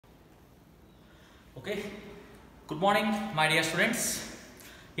Okay, good morning my dear students.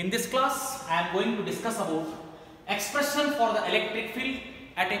 In this class I am going to discuss about expression for the electric field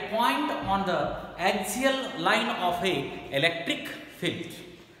at a point on the axial line of a electric field.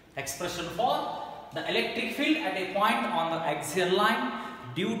 Expression for the electric field at a point on the axial line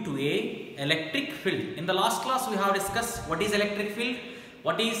due to a electric field. In the last class we have discussed what is electric field,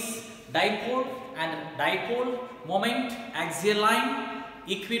 what is dipole moment, axial line,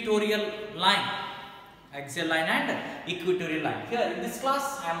 equatorial line. Axial line and equatorial line. Here in this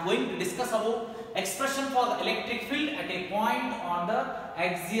class I am going to discuss about expression for the electric field at a point on the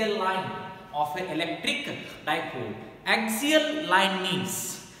axial line of an electric dipole. Axial line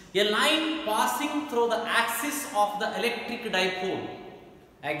means a line passing through the axis of the electric dipole.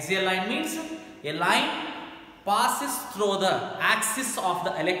 Axial line means a line passes through the axis of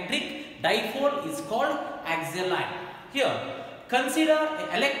the electric dipole is called axial line. Here consider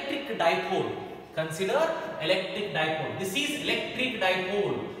an electric dipole. Consider electric dipole. This is electric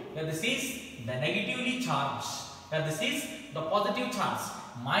dipole. Here this is the negatively charged. Here this is the positive charge.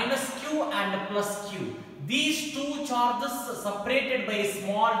 Minus Q and plus Q. These two charges separated by a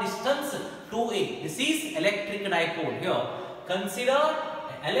small distance 2a. This is electric dipole. Here consider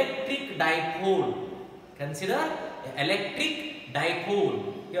electric dipole. Consider electric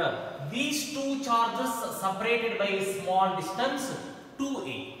dipole. Here these two charges separated by a small distance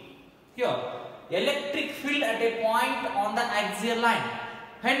 2a. Here electric field at a point on the axial line.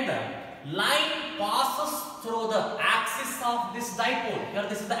 When the line passes through the axis of this dipole. Here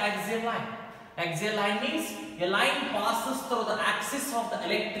this is the axial line. Axial line means a line passes through the axis of the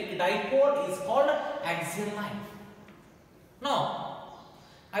electric dipole is called axial line. Now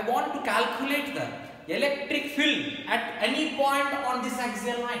I want to calculate the electric field at any point on this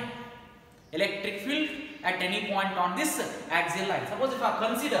axial line. Electric field at any point on this axial line. Suppose if I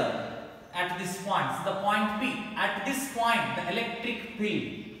consider at this point, the point P, at this point the electric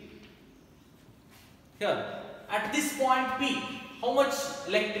field. Here, at this point P, how much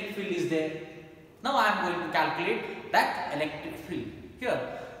electric field is there? Now I am going to calculate that electric field.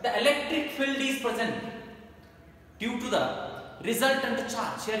 Here, the electric field is present due to the resultant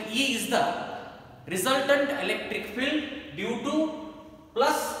charge. Here E is the resultant electric field due to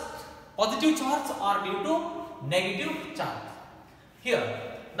plus positive charge or due to negative charge. Here,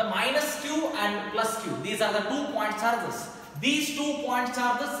 the minus Q and plus Q, these are the 2 point charges. These 2 point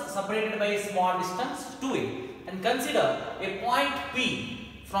charges separated by a small distance 2a. And consider a point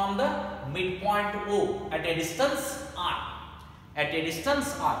P from the midpoint O at a distance R. At a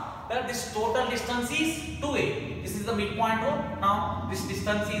distance R. Where this total distance is 2a. This is the midpoint O. Now this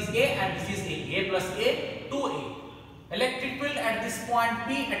distance is a and this is a plus a, 2a. Electric field at this point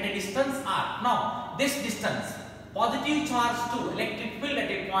P at a distance R. Now this distance, positive charge to electric field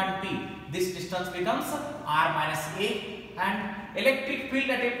at a point P. This distance becomes R minus A, and electric field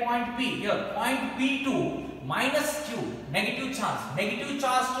at a point P. Here point P to minus Q, negative charge. Negative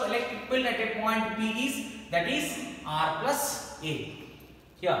charge to electric field at a point P is, that is R plus A.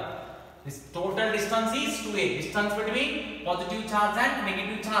 Here this total distance is 2a. Distance between positive charge and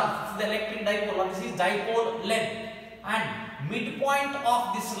negative charge. This is the electric dipole, or this is dipole length. And midpoint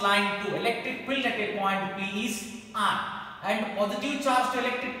of this line to electric field at a point P is R, and positive charge to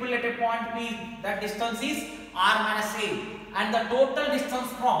electric field at a point P, that distance is R minus A, and the total distance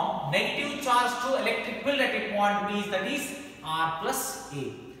from negative charge to electric field at a point P is, that is R plus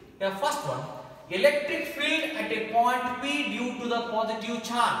A. The first one, electric field at a point P due to the positive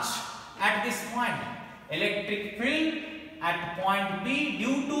charge at this point. Electric field at point P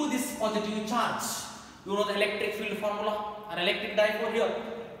due to this positive charge. You know the electric field formula, an electric dipole here,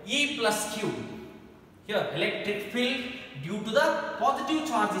 E plus Q. Here electric field due to the positive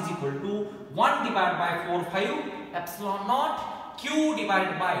charge is equal to 1 divided by 4/5 epsilon naught Q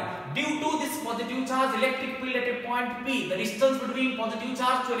divided by, due to this positive charge electric field at a point P, the distance between positive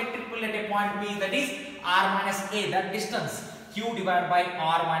charge to electric field at a point P, that is R minus A, that distance Q divided by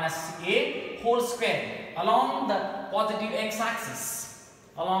R minus A whole square along the positive x-axis.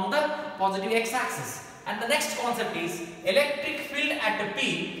 Along the positive x-axis. And the next concept is electric field at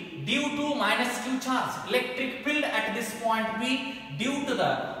P due to minus Q charge. Electric field at this point P due to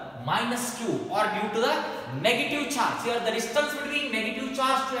the minus Q or due to the negative charge. Here the distance between negative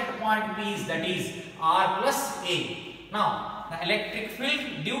charge to at point P is, that is R plus A. Now the electric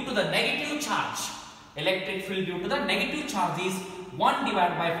field due to the negative charge. Electric field due to the negative charge is 1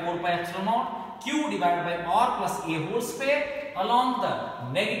 divided by 4 pi epsilon naught Q divided by R plus A whole square along the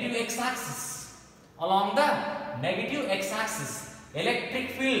negative x-axis. Along the negative x-axis,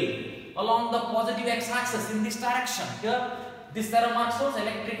 electric field along the positive x-axis in this direction. Here This arrow mark shows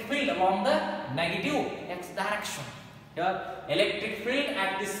electric field along the negative x direction. Here, electric field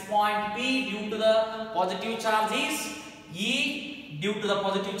at this point P due to the positive charge is E due to the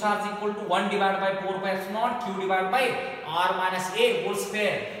positive charge equal to 1 divided by 4 pi epsilon naught Q divided by R minus A whole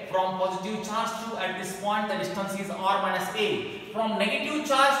square. From positive charge to at this point the distance is R minus A. From negative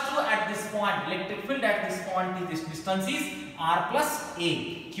charge to at this point electric field at this point this distance is R plus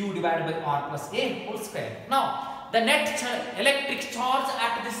A. Q divided by R plus A whole square. Now the net electric charge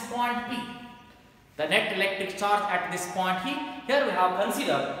at this point P. The net electric charge at this point here we have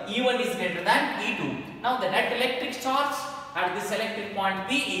considered E1 is greater than E2. Now the net electric charge at this electric point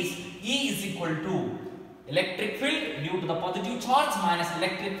P is E is equal to electric field due to the positive charge minus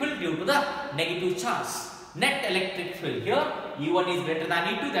electric field due to the negative charge. Net electric field here E1 is greater than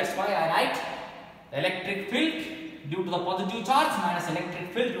E2, that's why I write electric field due to the positive charge minus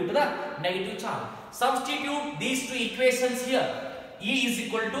electric field due to the negative charge. Substitute these two equations here. E is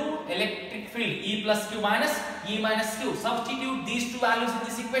equal to electric field E plus Q minus E minus Q. Substitute these two values in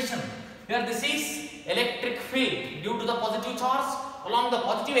this equation. Here this is electric field due to the positive charge along the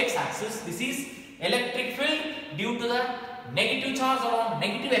positive x-axis. This is electric field due to the negative charge along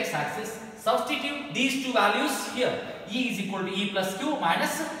negative x-axis. Substitute these two values here. E is equal to E plus Q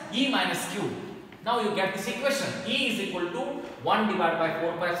minus E minus Q. Now you get this equation. E is equal to 1 divided by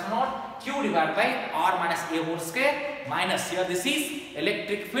 4 pi epsilon naught Q divided by R minus A whole square minus here this is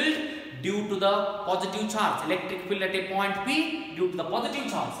electric field due to the positive charge. Electric field at a point P due to the positive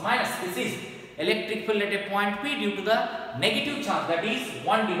charge minus this is electric field at a point P due to the negative charge, that is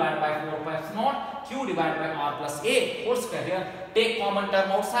 1 divided by 4 pi epsilon naught Q divided by R plus A whole square. Here take common term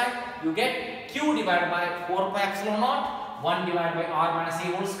outside, you get Q divided by 4 pi epsilon naught 1 divided by R minus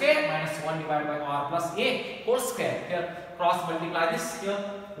A whole square minus 1 divided by R plus A whole square. Here cross multiply this, here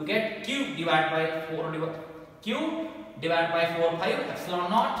you get Q divided by 4 pi epsilon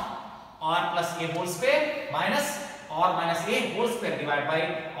naught R plus A whole square minus R minus A whole square divided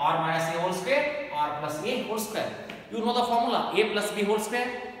by R minus A whole square R plus A whole square. You know the formula A plus B whole square,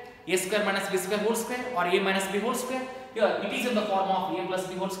 A square minus B square whole square or A minus B whole square. Here it is in the form of A plus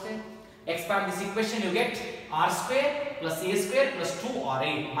B whole square. Expand this equation, you get R square plus A square plus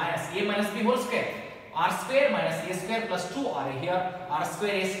 2RA minus A minus B whole square. R square minus A square plus 2RA. Here R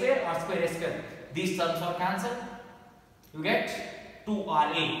square A square, R square A square. These terms are cancelled. You get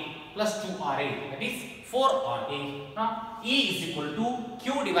 2RA plus 2RA, that is 4RA. Now E is equal to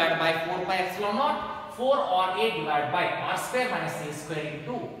Q divided by 4 pi epsilon naught 4RA divided by R square minus A square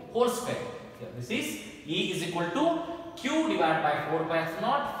into whole square. Here this is E is equal to Q divided by 4 pi epsilon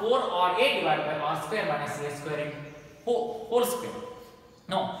naught 4RA divided by R square minus A square into whole square.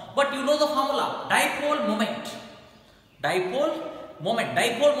 Now, but you know the formula dipole moment.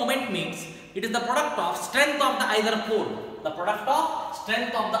 Dipole moment means it is the product of strength of the either pole. The product of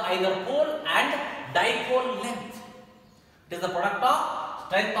strength of the either pole and dipole length. It is the product of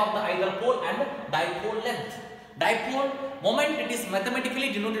strength of the either pole and dipole length. Dipole moment, it is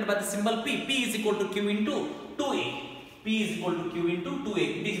mathematically denoted by the symbol P. P is equal to Q into 2A. P is equal to Q into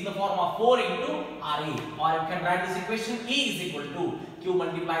 2A. It is in the form of 4 into RA. Or you can write this equation E is equal to Q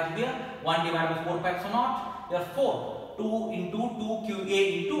multiplied here 1 divided by 4 pi epsilon naught. Therefore 2 into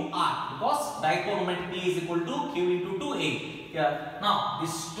 2QA into R, because dipole moment P is equal to Q into 2A. Here now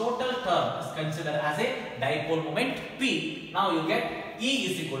this total term is considered as a dipole moment P. Now you get E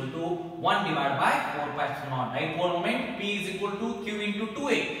is equal to 1 divided by 4 pi epsilon naught. Dipole moment P is equal to Q into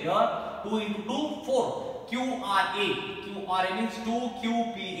 2A. Here 2 into 2 4. QRA means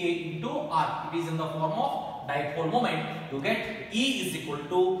 2QPA into R. It is in the form of dipole moment. You get E is equal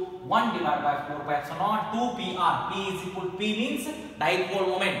to 1 divided by 4 pi epsilon naught 2PR. P is equal to P means dipole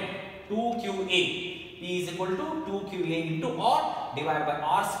moment 2QA. P is equal to 2QA into R divided by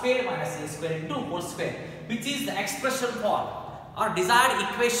R square minus A square into whole square, which is the expression for or desired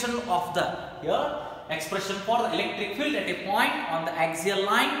equation of the expression for the electric field at a point on the axial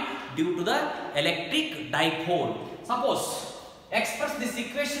line due to the electric dipole. Suppose express this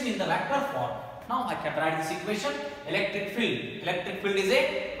equation in the vector form. Now I can write this equation. Electric field is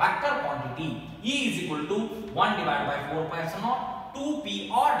a vector quantity. E is equal to 1 divided by 4 pi epsilon naught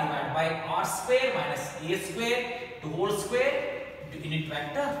 2PR divided by R square minus A square to whole square into unit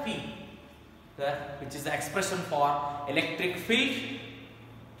vector P, which is the expression for electric field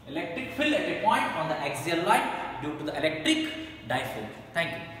at a point on the axial line due to the electric dipole.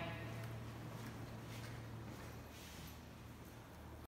 Thank you.